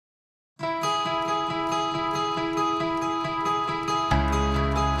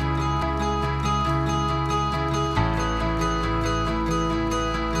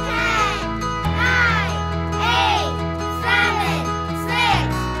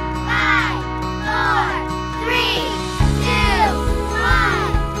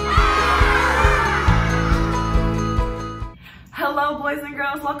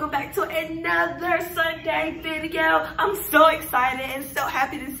right, video. I'm so excited and so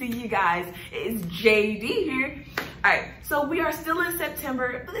happy to see you guys. It's JD here. All right, so we are still in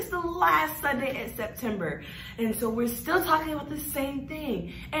September, but it's the last Sunday in September. And so we're still talking about the same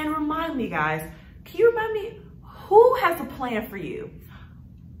thing. And remind me, guys, can you remind me, who has a plan for you?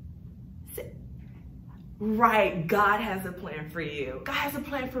 Right, God has a plan for you. God has a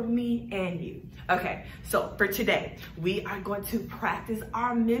plan for me and you. Okay, so for today, we are going to practice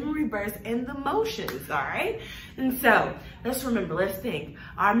our memory verse and the motions, all right? And so, let's remember, let's think.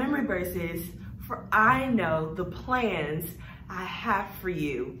 Our memory verse is, for I know the plans I have for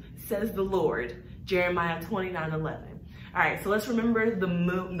you, says the Lord, Jeremiah 29:11. All right, so let's remember the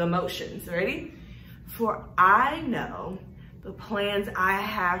motions, ready? For I know the plans I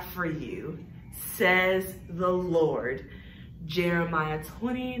have for you, says the Lord, Jeremiah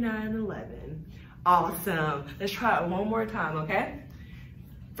 29:11. Awesome. Let's try it one more time, okay?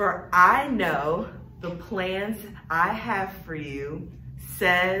 For I know the plans I have for you,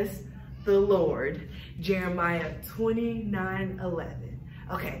 says the Lord, Jeremiah 29:11.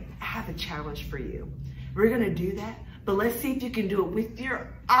 Okay, I have a challenge for you. We're gonna do that, but let's see if you can do it with your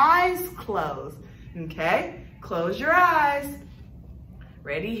eyes closed, okay? Close your eyes.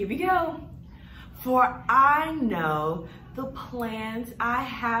 Ready? Here we go. For I know the plans I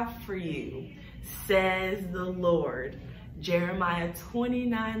have for you, says the Lord, Jeremiah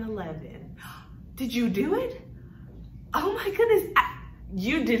 29:11. Did you do it? Oh my goodness,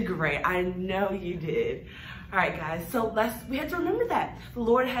 you did great. I know you did. All right, guys, so we have to remember that. The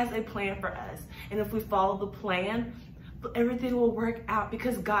Lord has a plan for us. And if we follow the plan, everything will work out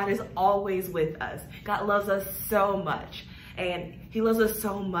because God is always with us. God loves us so much. And he loves us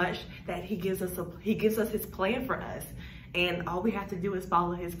so much that he gives us his plan for us. And all we have to do is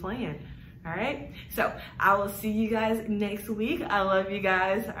follow his plan. All right? So I will see you guys next week. I love you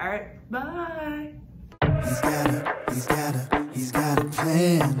guys. All right, bye. He's got a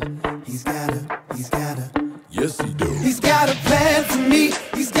plan. He's got a. Yes, he do. He's got a plan for me.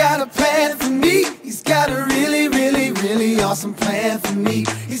 He's got a plan for me. He's got a really, really, really awesome plan for me.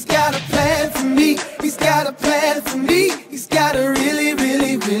 He's got a plan for me. He's got a plan for me. He's got a really,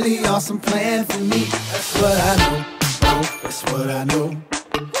 really, really awesome plan for me. That's what I know. Oh, that's what I know.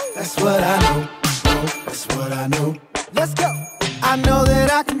 That's what I know. Oh, that's what I know. Let's go. I know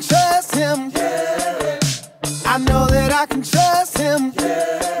that I can trust him. Yeah. I know that I can trust him.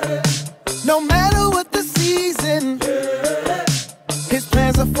 Yeah. No matter what the season, yeah. His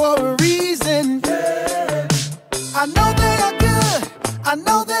plans are for a reason. Yeah. I know they are good. I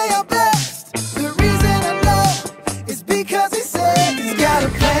know they are best. The reason I know is because he said he's got a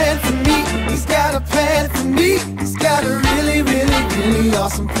plan for me. He's got a plan for me. He's got a really, really, really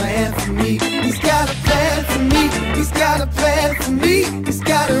awesome plan for me. He's got a plan for me. He's got a plan for me. He's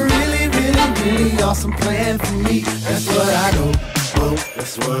got a really, really, really awesome plan for me. That's what I know. Oh,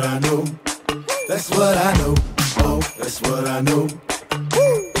 that's what I know. That's what I know. Oh, that's what I know.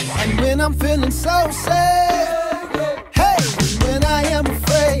 And when I'm feeling so sad, hey, when I am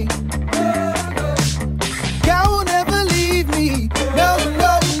afraid, God will never leave me. No,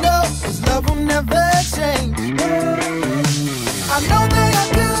 no, no, his love will never change. I know they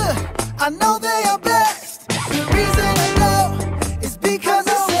are good. I know they are best. The reason I know is because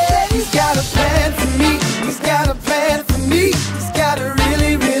he said he's got a plan for me. He's got a plan for me. He's got a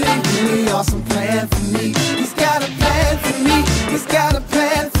really, really, really awesome plan for me. He's got a plan for me. He's got a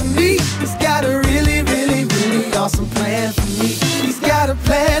plan for me. He's got a really, really, really awesome plan for me. He's got a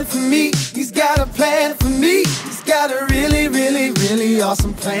plan for me. He's got a plan for me. He's got a really, really, really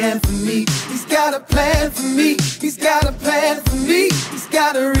awesome plan for me. He's got a plan for me. He's got a plan for me. He's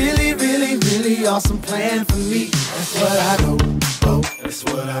got a really, really, really awesome plan for me. That's what I know. Oh, that's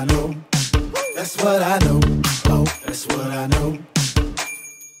what I know. That's what I know. Oh, that's what I know.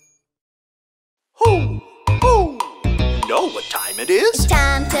 Who? You know what time it is? It's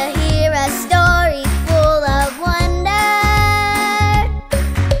time to hear a story full of wonder.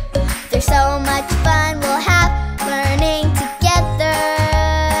 There's so much fun we'll have learning together.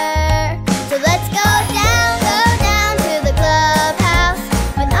 So let's go down to the clubhouse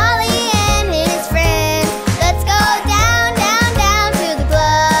with Ollie and his friends. Let's go down to the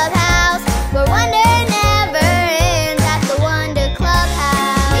clubhouse where wonder never ends at the Wonder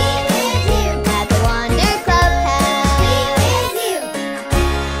Clubhouse. Be with you at the Wonder Clubhouse. Be with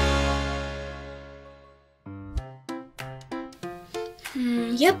you.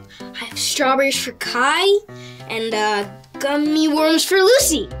 Yep, I have strawberries for Kai and gummy worms for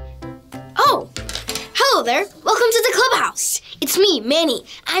Lucy. Oh, hello there. Welcome to the clubhouse. It's me, Manny,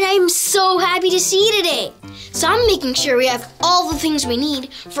 and I'm so happy to see you today. So I'm making sure we have all the things we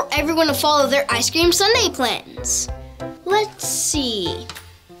need for everyone to follow their ice cream sundae plans. Let's see.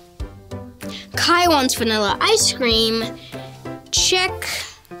 Kai wants vanilla ice cream. Check.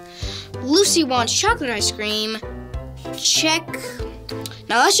 Lucy wants chocolate ice cream. Check.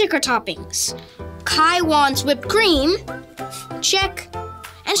 Now let's check our toppings. Kai wants whipped cream. Check.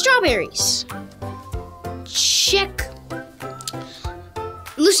 And strawberries. Check.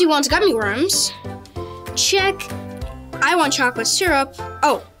 Lucy wants gummy worms. Check. I want chocolate syrup.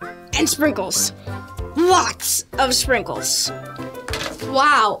 Oh, and sprinkles. Lots of sprinkles.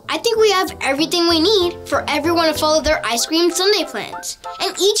 Wow, I think we have everything we need for everyone to follow their ice cream sundae plans.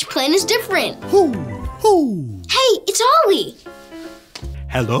 And each plan is different. Hoo, hoo. Hey, it's Ollie.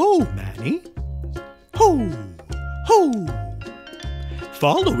 Hello, Manny. Hoo, hoo.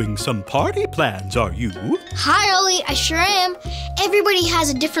 Following some party plans, are you? Hi, Ollie, I sure am. Everybody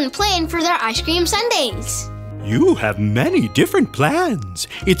has a different plan for their ice cream sundaes. You have many different plans.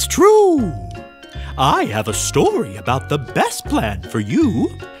 It's true. I have a story about the best plan for you.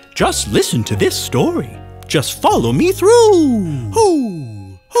 Just listen to this story. Just follow me through.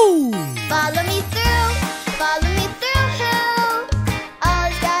 Hoo, hoo. Follow me through, follow me through, who?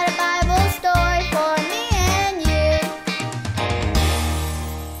 Ollie's got a Bible story for me and you.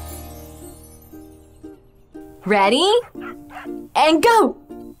 Ready? And go!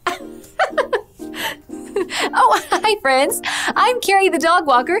 Oh, hi friends. I'm Carrie the dog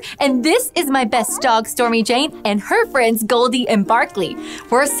walker, and this is my best dog, Stormy Jane, and her friends, Goldie and Barkley.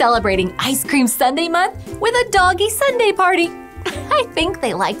 We're celebrating Ice Cream Sundae Month with a doggy Sundae party. I think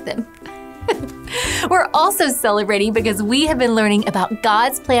they like them. We're also celebrating because we have been learning about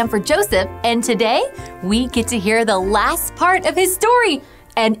God's plan for Joseph, and today we get to hear the last part of his story,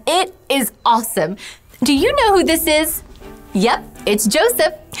 and it is awesome. Do you know who this is? Yep, it's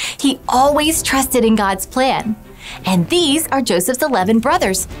Joseph. He always trusted in God's plan. And these are Joseph's 11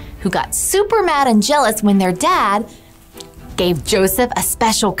 brothers who got super mad and jealous when their dad gave Joseph a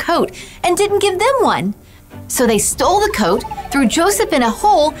special coat and didn't give them one. So they stole the coat, threw Joseph in a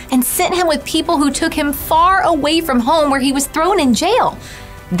hole, and sent him with people who took him far away from home where he was thrown in jail.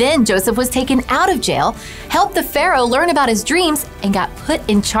 Then Joseph was taken out of jail, helped the Pharaoh learn about his dreams, and got put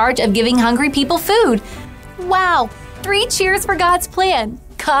in charge of giving hungry people food. Wow! 3 cheers for God's plan.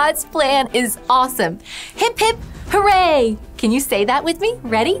 God's plan is awesome. Hip, hip, hooray. Can you say that with me?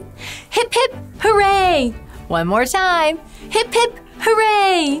 Ready? Hip, hip, hooray. One more time. Hip, hip,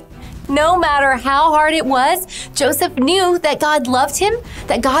 hooray. No matter how hard it was, Joseph knew that God loved him,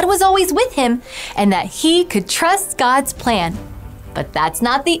 that God was always with him, and that he could trust God's plan. But that's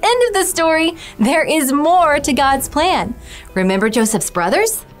not the end of the story. There is more to God's plan. Remember Joseph's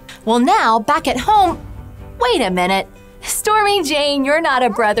brothers? Well, now, back at home, wait a minute. Stormy Jane, you're not a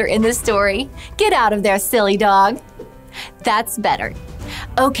brother in the story. Get out of there, silly dog. That's better.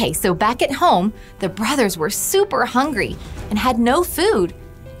 Okay, so back at home, the brothers were super hungry and had no food.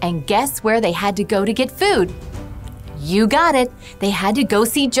 And guess where they had to go to get food? You got it. They had to go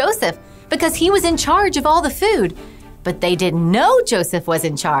see Joseph because he was in charge of all the food. But they didn't know Joseph was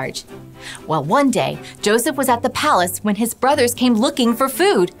in charge. Well, one day, Joseph was at the palace when his brothers came looking for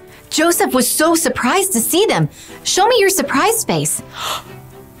food. Joseph was so surprised to see them. Show me your surprised face.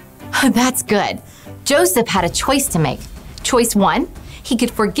 That's good. Joseph had a choice to make. Choice 1, he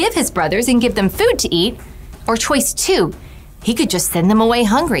could forgive his brothers and give them food to eat. Or choice 2, he could just send them away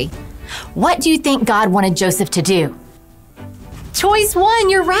hungry. What do you think God wanted Joseph to do? Choice 1,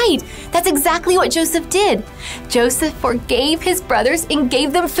 you're right. That's exactly what Joseph did. Joseph forgave his brothers and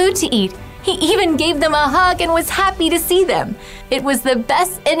gave them food to eat. He even gave them a hug and was happy to see them. It was the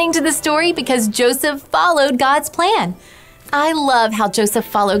best ending to the story because Joseph followed God's plan. I love how Joseph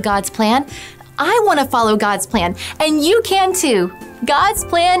followed God's plan. I want to follow God's plan, and you can too. God's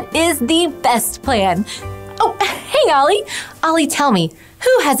plan is the best plan. Oh, hey, Ollie. Ollie, tell me,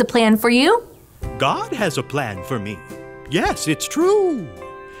 who has a plan for you? God has a plan for me. Yes, it's true.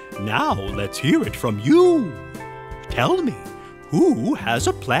 Now let's hear it from you. Tell me, who has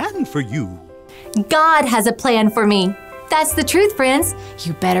a plan for you? God has a plan for me. That's the truth, friends.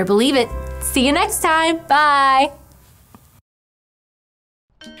 You better believe it. See you next time. Bye.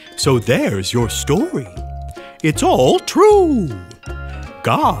 So there's your story. It's all true.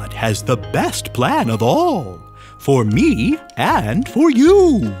 God has the best plan of all, for me and for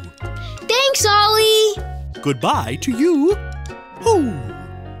you. Thanks, Ollie. Goodbye to you. Hoo,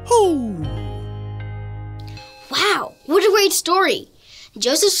 hoo. Wow, what a great story.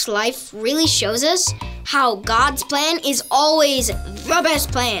 Joseph's life really shows us how God's plan is always the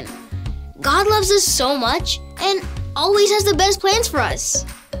best plan. God loves us so much and always has the best plans for us.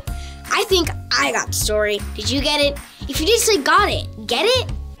 I think I got the story. Did you get it? If you did say got it, get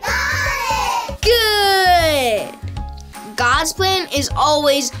it? Got it! Good! God's plan is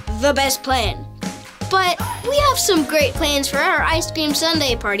always the best plan. But we have some great plans for our ice cream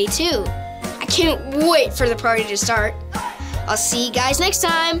sundae party too. I can't wait for the party to start. I'll see you guys next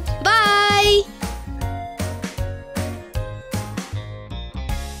time. Bye!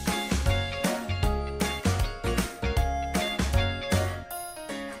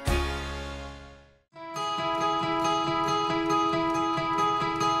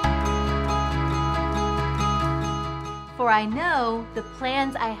 For I know the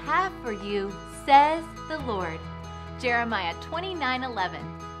plans I have for you, says the Lord. Jeremiah 29:11.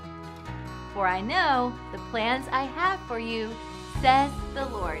 For I know the plans I have for you, says the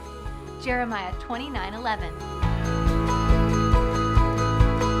Lord. Jeremiah 29:11.